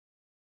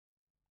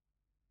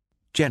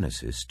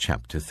Genesis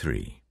chapter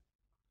 3.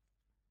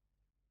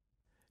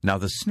 Now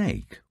the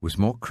snake was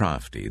more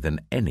crafty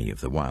than any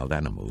of the wild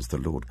animals the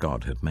Lord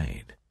God had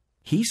made.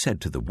 He said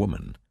to the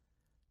woman,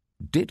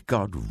 "Did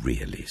God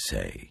really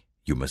say,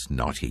 'You must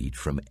not eat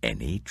from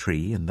any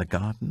tree in the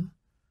garden'?"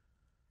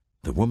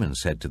 The woman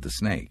said to the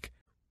snake,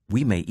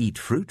 "We may eat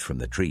fruit from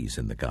the trees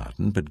in the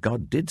garden, but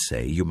God did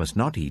say, 'You must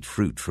not eat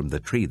fruit from the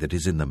tree that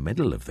is in the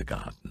middle of the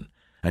garden,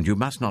 and you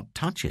must not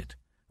touch it,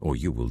 or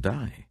you will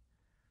die.'"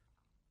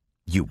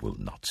 "You will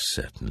not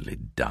certainly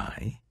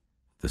die,"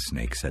 the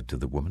snake said to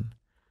the woman.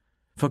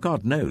 "For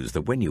God knows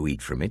that when you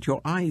eat from it,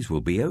 your eyes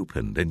will be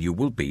opened, and you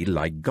will be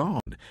like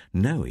God,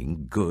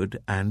 knowing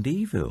good and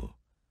evil."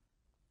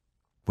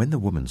 When the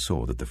woman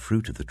saw that the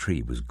fruit of the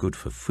tree was good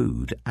for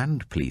food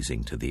and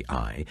pleasing to the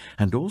eye,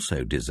 and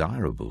also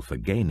desirable for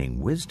gaining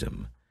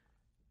wisdom,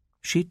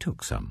 she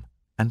took some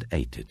and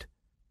ate it.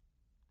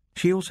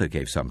 She also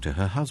gave some to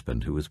her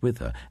husband who was with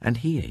her, and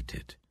he ate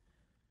it.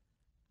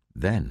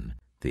 Then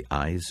the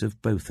eyes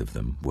of both of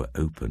them were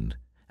opened,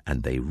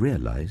 and they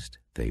realized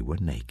they were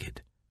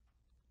naked.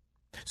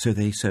 So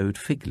they sewed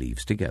fig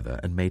leaves together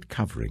and made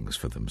coverings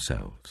for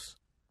themselves.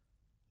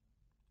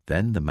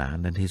 Then the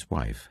man and his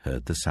wife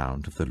heard the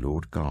sound of the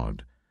Lord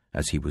God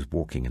as he was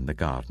walking in the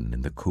garden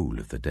in the cool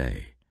of the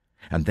day.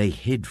 And they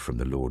hid from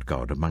the Lord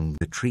God among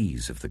the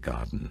trees of the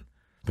garden.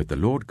 But the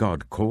Lord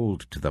God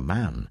called to the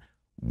man,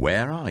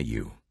 "Where are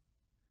you?"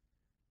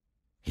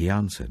 He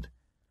answered,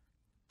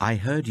 "I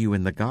heard you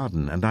in the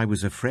garden, and I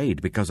was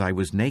afraid because I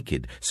was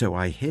naked, so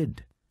I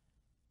hid."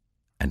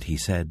 And he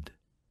said,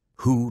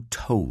 "Who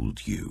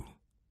told you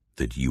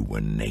that you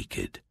were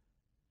naked?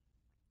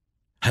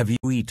 Have you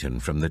eaten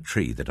from the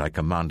tree that I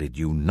commanded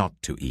you not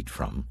to eat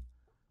from?"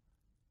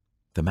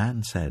 The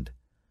man said,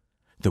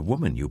 "The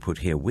woman you put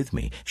here with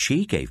me,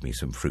 she gave me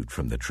some fruit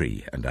from the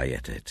tree, and I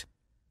ate it."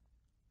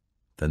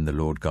 Then the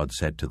Lord God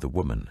said to the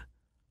woman,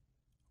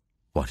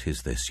 "What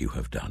is this you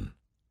have done?"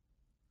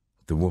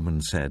 The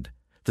woman said,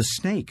 "The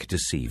snake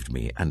deceived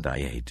me, and I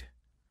ate."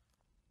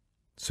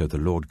 So the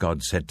Lord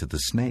God said to the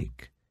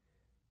snake,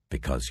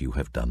 "Because you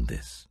have done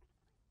this,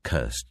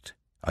 cursed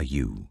are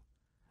you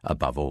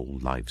above all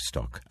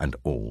livestock and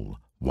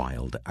all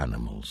wild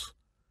animals.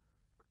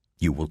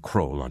 You will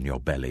crawl on your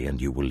belly,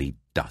 and you will eat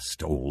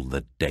dust all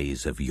the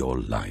days of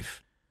your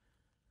life.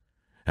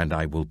 And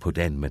I will put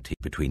enmity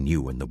between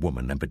you and the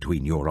woman, and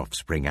between your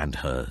offspring and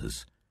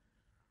hers.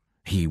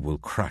 He will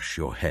crush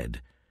your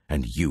head,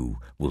 and you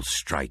will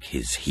strike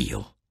his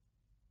heel."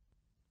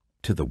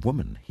 To the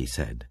woman he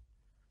said,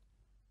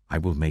 "I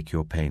will make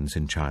your pains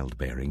in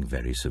childbearing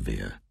very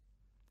severe.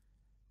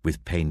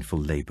 With painful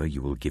labor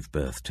you will give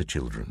birth to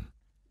children.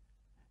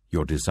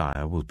 Your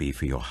desire will be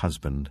for your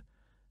husband,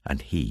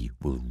 and he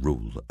will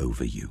rule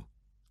over you."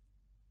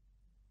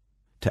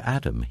 To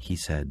Adam he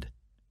said,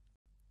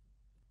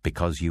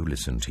 "Because you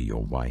listened to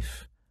your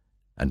wife,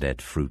 and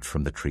ate fruit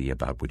from the tree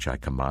about which I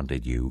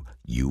commanded you,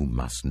 you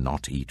must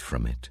not eat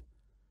from it.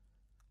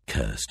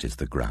 Cursed is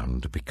the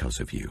ground because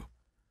of you.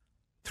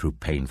 Through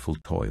painful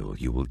toil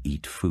you will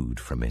eat food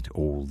from it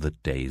all the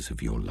days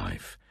of your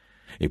life.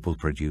 It will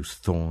produce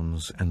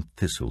thorns and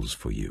thistles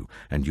for you,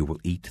 and you will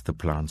eat the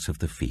plants of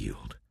the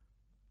field.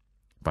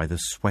 By the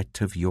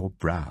sweat of your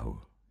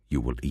brow you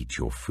will eat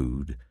your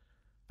food,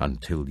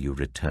 until you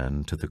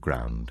return to the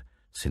ground,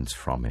 since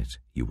from it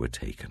you were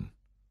taken.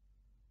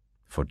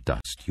 For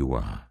dust you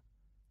are,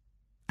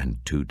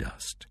 and to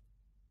dust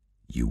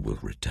you will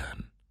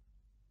return."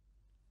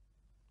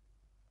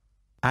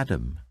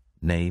 Adam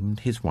named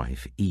his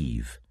wife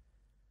Eve,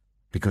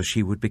 because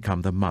she would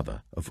become the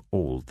mother of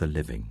all the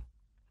living.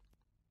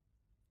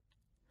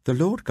 The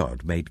Lord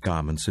God made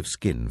garments of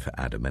skin for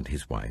Adam and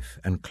his wife,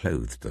 and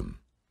clothed them.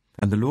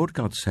 And the Lord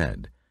God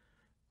said,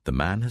 "The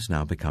man has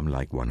now become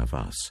like one of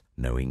us,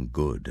 knowing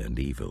good and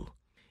evil.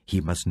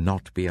 He must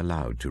not be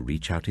allowed to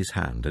reach out his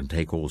hand and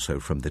take also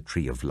from the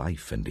tree of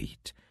life and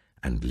eat,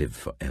 and live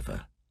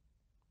forever."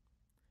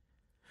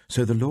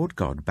 So the Lord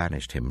God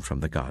banished him from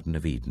the Garden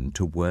of Eden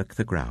to work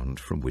the ground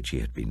from which he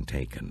had been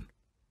taken.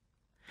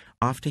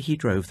 After he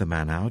drove the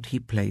man out, he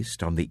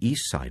placed on the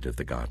east side of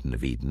the Garden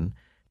of Eden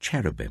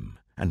cherubim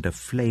and a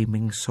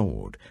flaming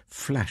sword,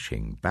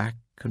 flashing back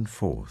and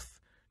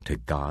forth to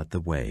guard the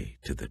way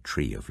to the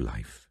tree of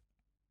life.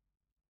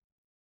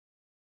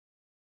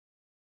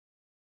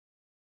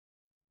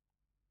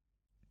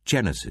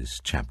 Genesis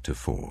chapter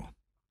 4.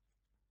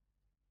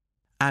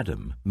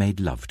 Adam made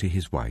love to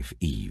his wife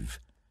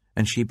Eve,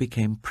 and she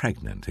became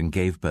pregnant and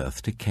gave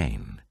birth to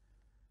Cain.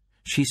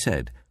 She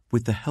said,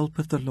 "With the help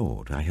of the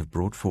Lord I have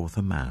brought forth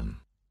a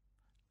man."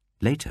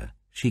 Later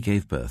she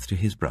gave birth to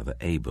his brother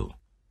Abel.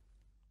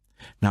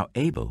 Now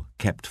Abel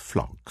kept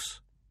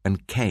flocks,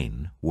 and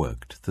Cain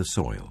worked the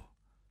soil.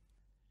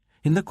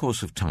 In the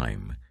course of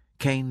time,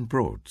 Cain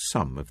brought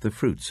some of the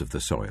fruits of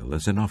the soil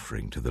as an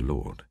offering to the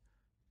Lord.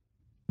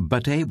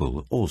 But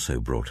Abel also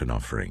brought an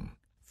offering,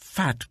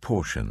 fat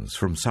portions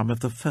from some of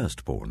the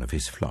firstborn of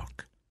his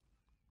flock.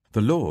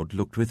 The Lord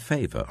looked with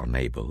favor on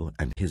Abel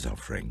and his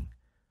offering,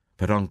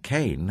 but on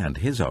Cain and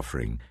his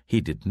offering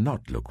he did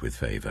not look with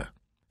favor.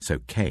 So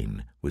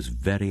Cain was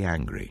very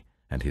angry,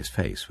 and his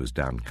face was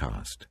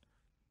downcast.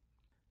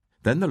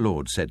 Then the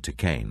Lord said to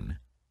Cain,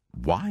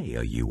 "Why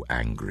are you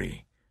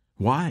angry?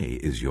 Why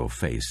is your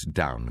face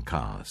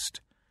downcast?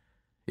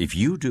 If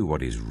you do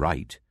what is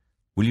right,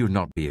 will you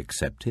not be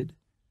accepted?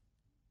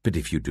 But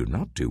if you do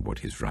not do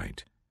what is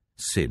right,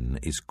 sin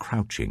is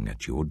crouching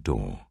at your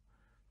door.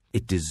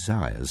 It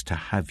desires to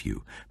have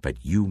you,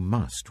 but you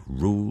must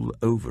rule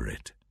over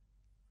it."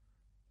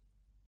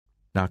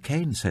 Now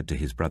Cain said to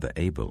his brother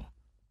Abel,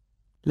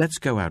 "Let's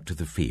go out to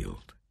the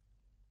field."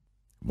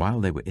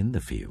 While they were in the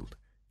field,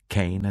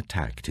 Cain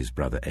attacked his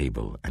brother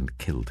Abel and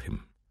killed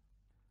him.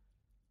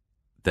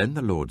 Then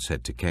the Lord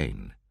said to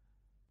Cain,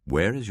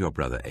 "Where is your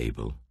brother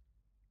Abel?"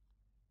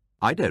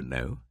 "I don't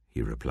know,"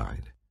 he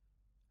replied.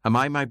 "Am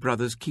I my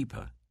brother's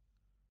keeper?"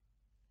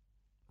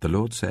 The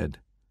Lord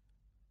said,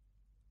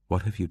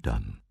 "What have you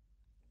done?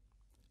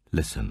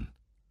 Listen,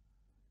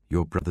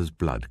 your brother's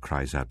blood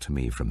cries out to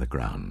me from the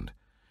ground.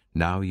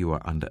 Now you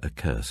are under a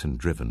curse and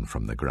driven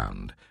from the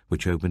ground,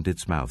 which opened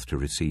its mouth to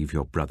receive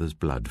your brother's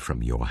blood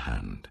from your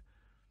hand.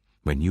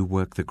 When you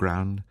work the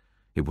ground,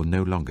 it will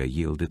no longer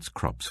yield its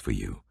crops for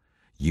you.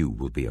 You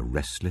will be a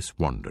restless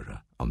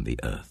wanderer on the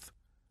earth."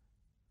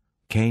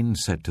 Cain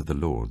said to the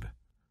Lord,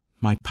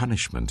 "My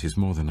punishment is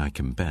more than I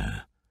can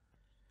bear.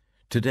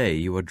 Today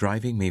you are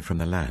driving me from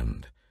the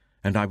land,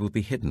 and I will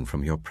be hidden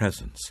from your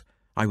presence.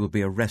 I will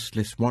be a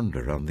restless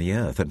wanderer on the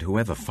earth, and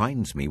whoever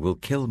finds me will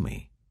kill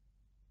me."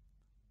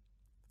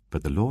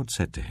 But the Lord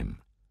said to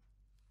him,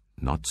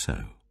 "Not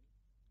so.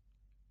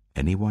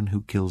 Anyone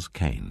who kills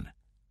Cain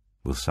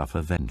will suffer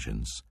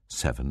vengeance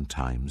 7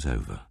 times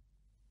over."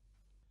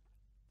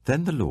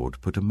 Then the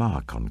Lord put a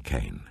mark on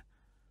Cain,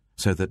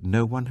 so that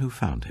no one who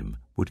found him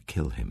would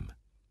kill him.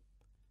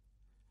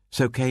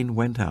 So Cain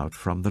went out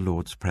from the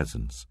Lord's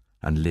presence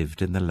and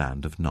lived in the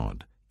land of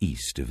Nod,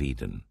 east of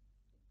Eden.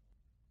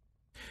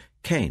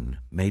 Cain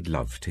made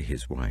love to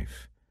his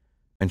wife,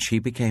 and she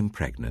became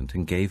pregnant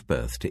and gave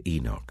birth to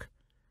Enoch.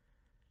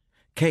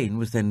 Cain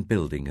was then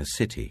building a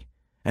city,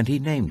 and he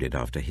named it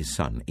after his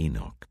son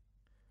Enoch.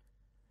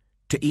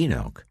 To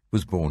Enoch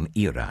was born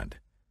Irad,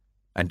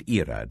 and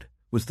Irad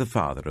was the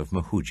father of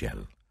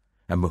Mehujael,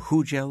 and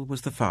Mehujael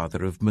was the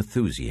father of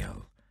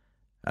Methusael,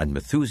 and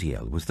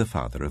Methusael was the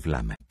father of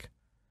Lamech.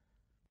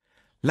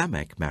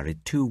 Lamech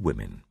married 2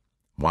 women,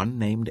 one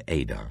named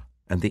Ada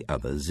and the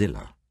other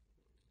Zillah.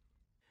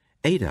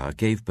 Ada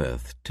gave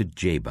birth to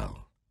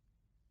Jabal.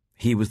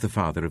 He was the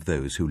father of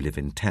those who live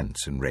in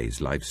tents and raise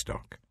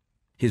livestock.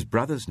 His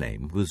brother's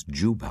name was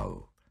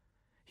Jubal.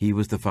 He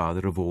was the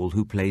father of all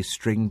who play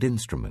stringed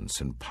instruments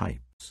and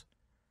pipes.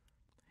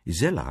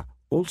 Zillah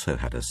also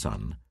had a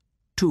son,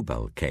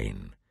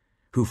 Tubal-Cain,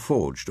 who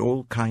forged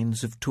all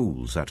kinds of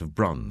tools out of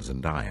bronze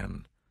and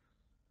iron.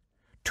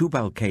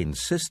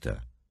 Tubal-Cain's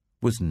sister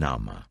was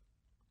Naamah.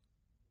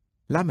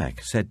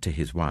 Lamech said to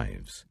his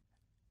wives,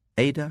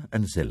 "Ada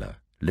and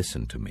Zillah,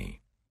 listen to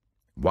me.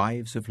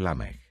 Wives of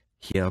Lamech,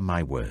 hear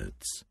my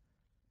words.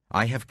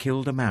 I have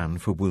killed a man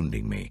for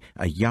wounding me,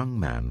 a young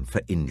man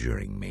for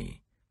injuring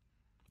me.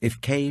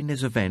 If Cain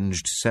is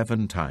avenged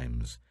 7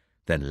 times,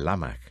 then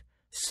Lamech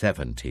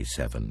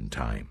 77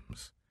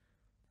 times.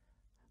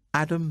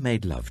 Adam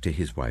made love to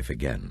his wife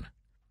again,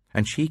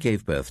 and she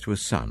gave birth to a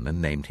son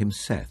and named him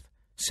Seth,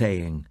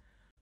 saying,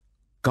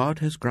 "God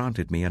has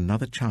granted me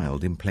another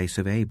child in place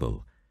of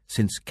Abel,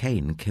 since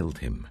Cain killed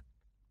him."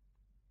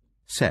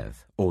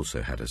 Seth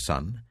also had a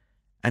son,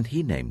 and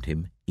he named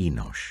him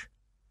Enosh.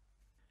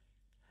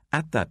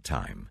 At that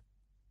time,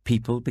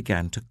 people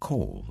began to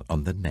call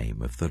on the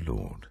name of the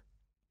Lord.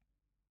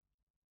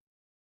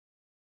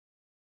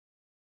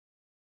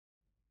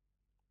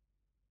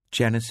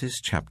 Genesis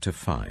chapter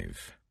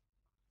 5.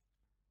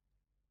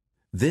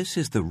 This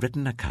is the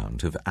written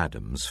account of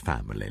Adam's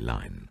family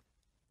line.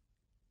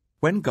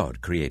 When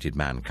God created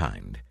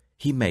mankind,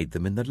 he made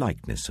them in the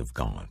likeness of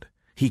God.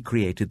 He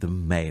created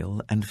them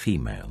male and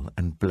female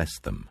and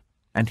blessed them,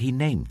 and he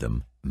named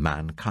them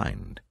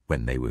mankind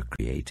when they were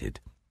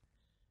created.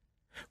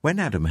 When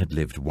Adam had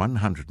lived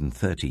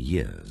 130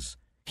 years,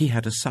 he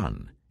had a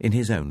son in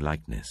his own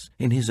likeness,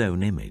 in his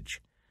own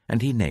image,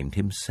 and he named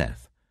him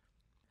Seth.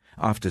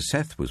 After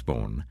Seth was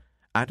born,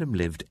 Adam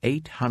lived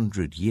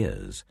 800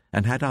 years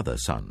and had other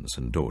sons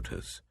and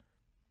daughters.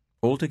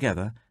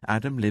 Altogether,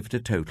 Adam lived a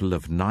total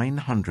of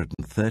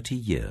 930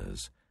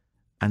 years,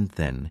 and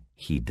then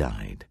he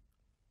died.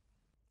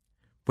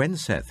 When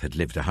Seth had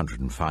lived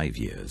 105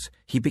 years,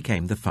 he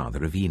became the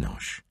father of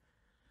Enosh.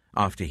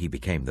 After he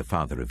became the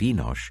father of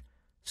Enosh,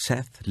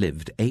 Seth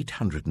lived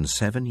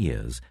 807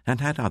 years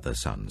and had other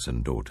sons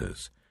and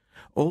daughters.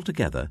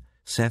 Altogether,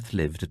 Seth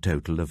lived a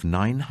total of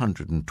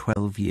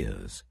 912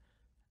 years,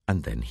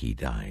 and then he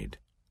died.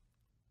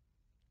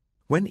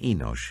 When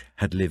Enosh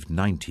had lived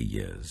 90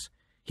 years,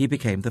 he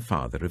became the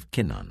father of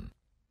Kinan.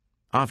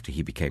 After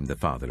he became the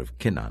father of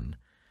Kinan,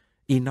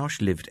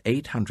 Enosh lived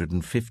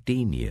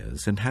 815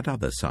 years and had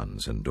other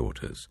sons and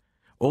daughters.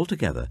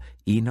 Altogether,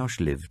 Enosh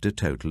lived a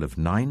total of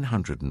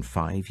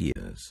 905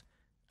 years,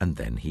 and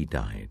then he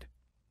died.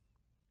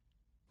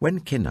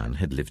 When Kenan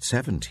had lived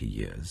 70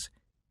 years,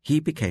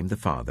 he became the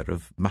father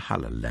of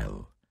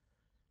Mahalalel.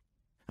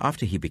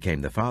 After he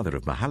became the father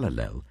of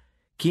Mahalalel,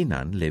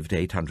 Kenan lived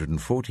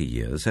 840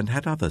 years and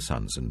had other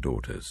sons and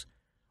daughters.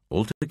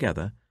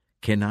 Altogether,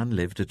 Kenan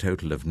lived a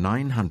total of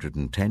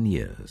 910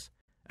 years,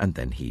 and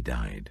then he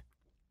died.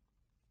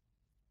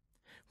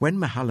 When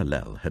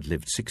Mahalalel had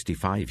lived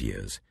 65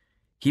 years,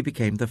 he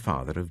became the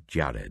father of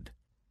Jared.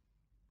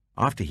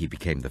 After he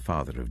became the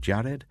father of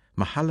Jared,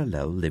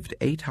 Mahalalel lived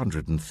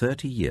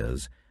 830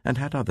 years and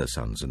had other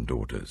sons and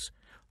daughters.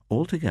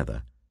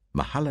 Altogether,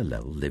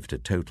 Mahalalel lived a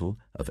total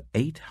of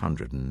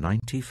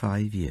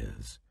 895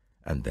 years,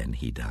 and then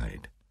he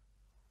died.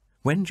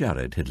 When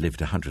Jared had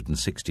lived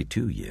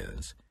 162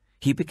 years,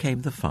 he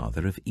became the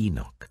father of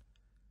Enoch.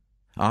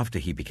 After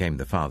he became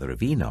the father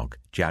of Enoch,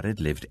 Jared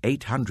lived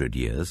 800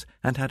 years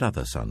and had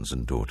other sons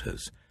and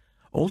daughters.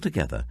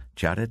 Altogether,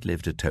 Jared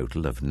lived a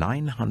total of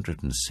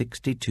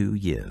 962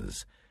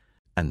 years,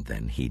 and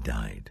then he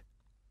died.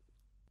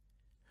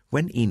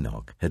 When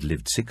Enoch had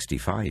lived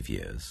 65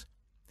 years,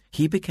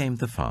 he became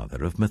the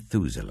father of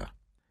Methuselah.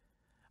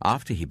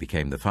 After he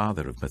became the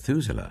father of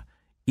Methuselah,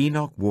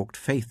 Enoch walked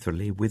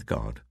faithfully with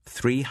God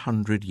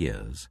 300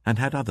 years and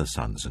had other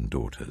sons and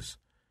daughters.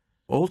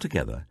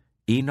 Altogether,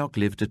 Enoch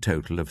lived a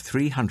total of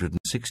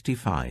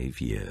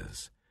 365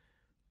 years.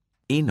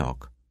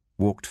 Enoch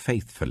walked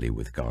faithfully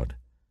with God.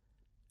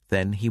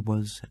 Then he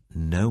was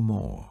no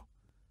more,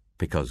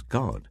 because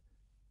God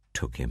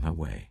took him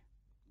away.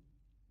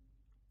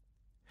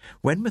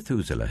 When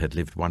Methuselah had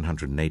lived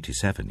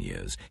 187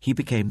 years, he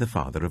became the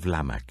father of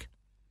Lamech.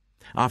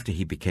 After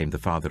he became the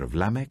father of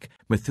Lamech,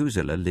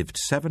 Methuselah lived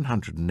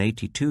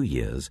 782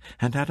 years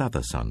and had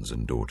other sons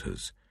and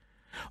daughters.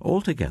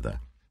 Altogether,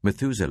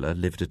 Methuselah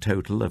lived a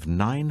total of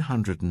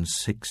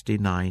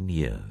 969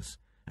 years,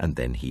 and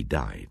then he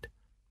died.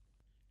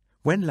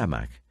 When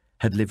Lamech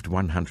had lived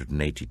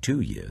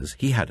 182 years,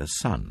 he had a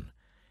son.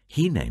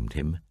 He named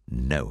him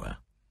Noah,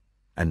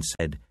 and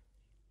said,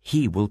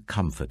 "He will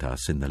comfort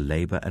us in the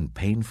labor and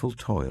painful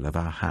toil of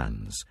our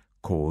hands,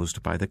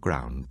 caused by the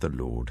ground the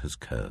Lord has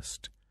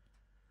cursed."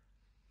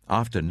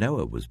 After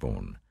Noah was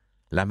born,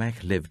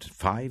 Lamech lived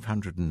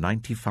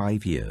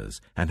 595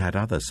 years and had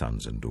other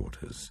sons and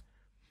daughters.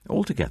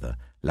 Altogether,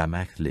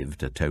 Lamech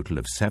lived a total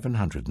of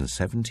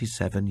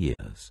 777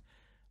 years,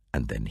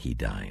 and then he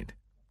died.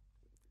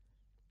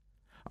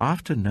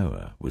 After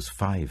Noah was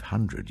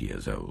 500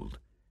 years old,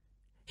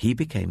 he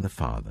became the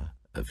father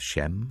of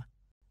Shem,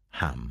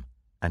 Ham,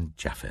 and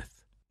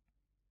Japheth.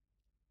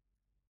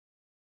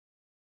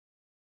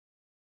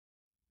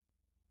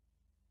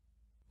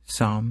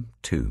 Psalm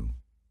 2.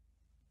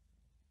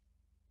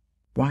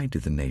 Why do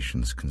the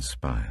nations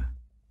conspire,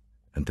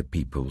 and the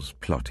peoples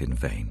plot in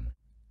vain?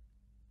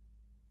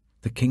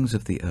 The kings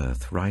of the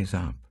earth rise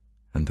up,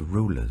 and the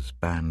rulers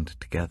band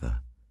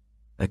together,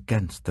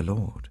 against the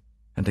Lord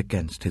and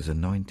against his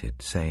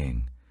anointed,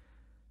 saying,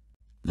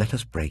 "Let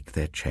us break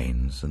their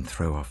chains and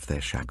throw off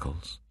their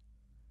shackles."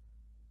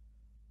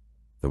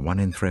 The one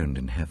enthroned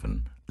in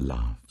heaven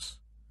laughs.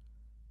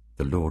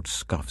 The Lord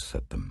scoffs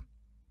at them.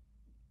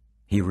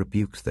 He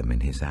rebukes them in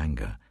his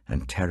anger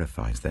and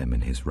terrifies them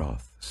in his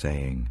wrath,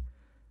 saying,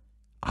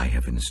 "I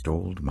have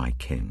installed my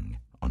king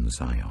on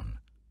Zion,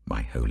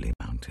 my holy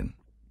mountain.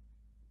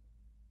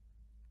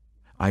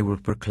 I will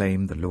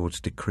proclaim the Lord's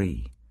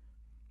decree.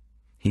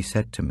 He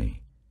said to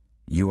me,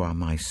 'You are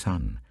my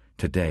son.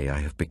 Today I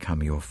have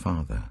become your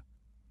father.'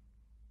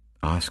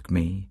 Ask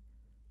me,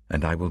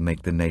 and I will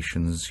make the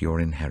nations your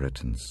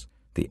inheritance,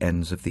 the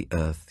ends of the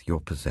earth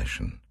your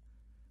possession.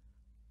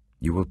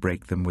 You will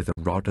break them with a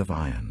rod of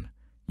iron.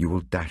 You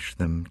will dash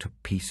them to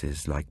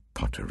pieces like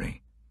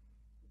pottery.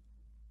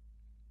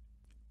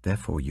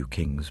 Therefore, you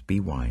kings, be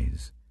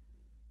wise.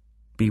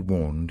 Be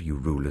warned, you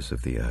rulers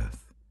of the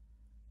earth.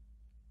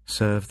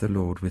 Serve the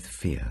Lord with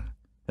fear,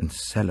 and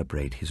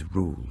celebrate his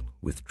rule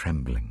with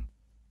trembling.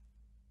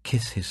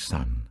 Kiss his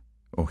son,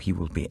 or he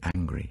will be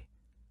angry,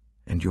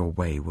 and your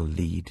way will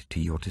lead to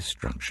your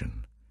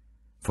destruction,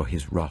 for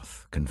his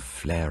wrath can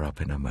flare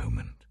up in a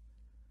moment.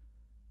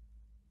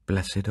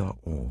 Blessed are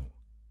all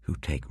who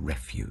take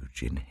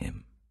refuge in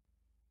him."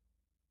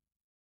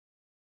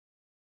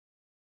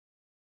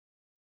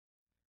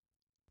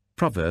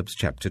 Proverbs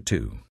chapter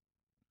 2.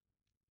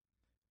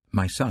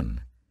 My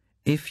son,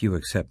 if you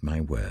accept my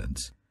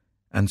words,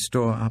 and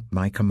store up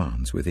my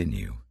commands within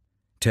you,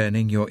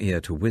 turning your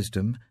ear to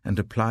wisdom and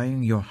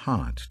applying your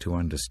heart to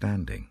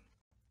understanding.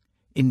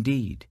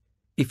 Indeed,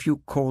 if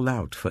you call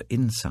out for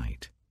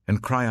insight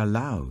and cry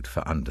aloud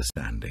for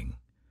understanding,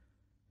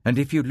 and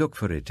if you look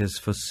for it as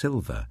for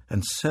silver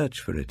and search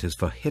for it as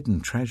for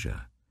hidden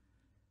treasure,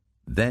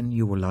 then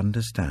you will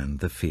understand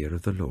the fear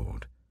of the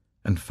Lord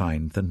and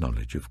find the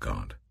knowledge of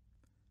God.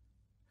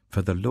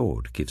 For the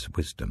Lord gives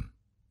wisdom.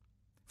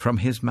 From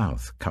his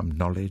mouth come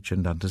knowledge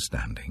and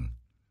understanding.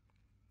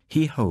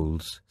 He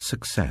holds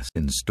success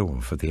in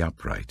store for the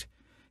upright.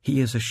 He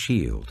is a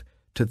shield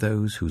to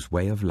those whose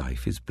way of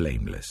life is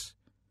blameless.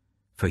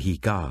 For he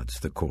guards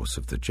the course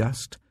of the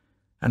just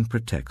and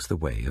protects the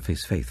way of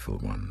his faithful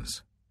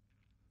ones.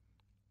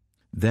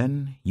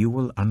 Then you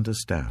will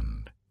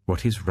understand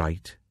what is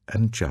right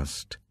and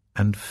just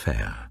and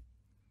fair,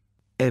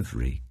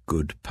 every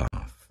good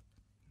path.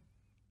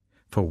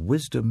 For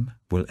wisdom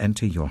will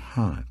enter your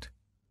heart,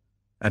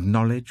 and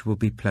knowledge will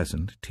be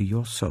pleasant to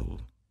your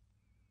soul.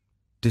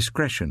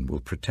 Discretion will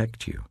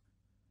protect you,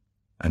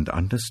 and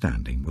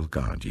understanding will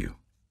guard you.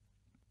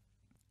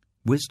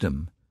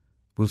 Wisdom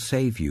will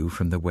save you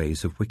from the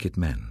ways of wicked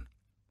men,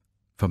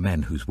 for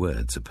men whose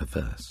words are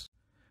perverse,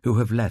 who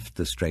have left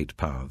the straight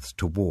paths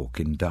to walk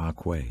in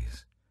dark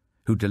ways,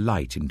 who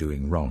delight in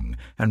doing wrong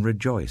and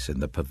rejoice in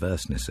the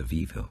perverseness of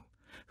evil,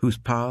 whose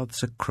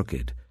paths are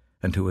crooked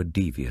and who are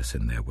devious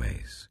in their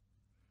ways.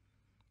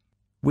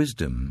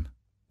 Wisdom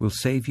will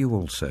save you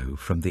also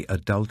from the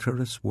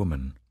adulterous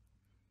woman,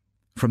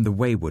 from the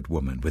wayward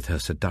woman with her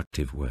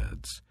seductive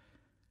words,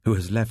 who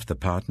has left the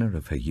partner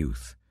of her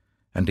youth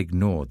and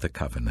ignored the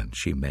covenant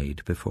she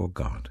made before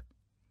God.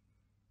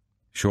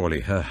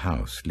 Surely her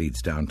house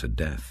leads down to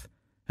death,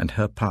 and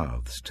her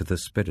paths to the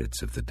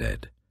spirits of the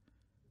dead.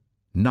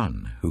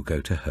 None who go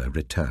to her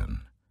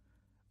return,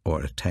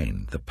 or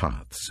attain the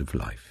paths of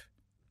life.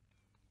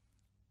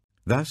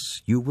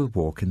 Thus you will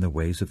walk in the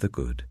ways of the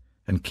good,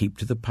 and keep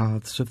to the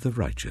paths of the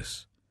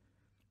righteous.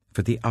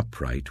 For the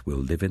upright will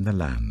live in the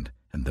land,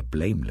 and the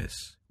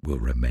blameless will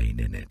remain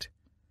in it.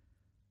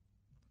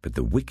 But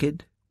the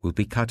wicked will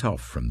be cut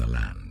off from the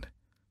land,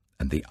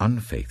 and the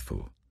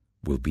unfaithful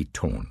will be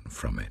torn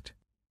from it.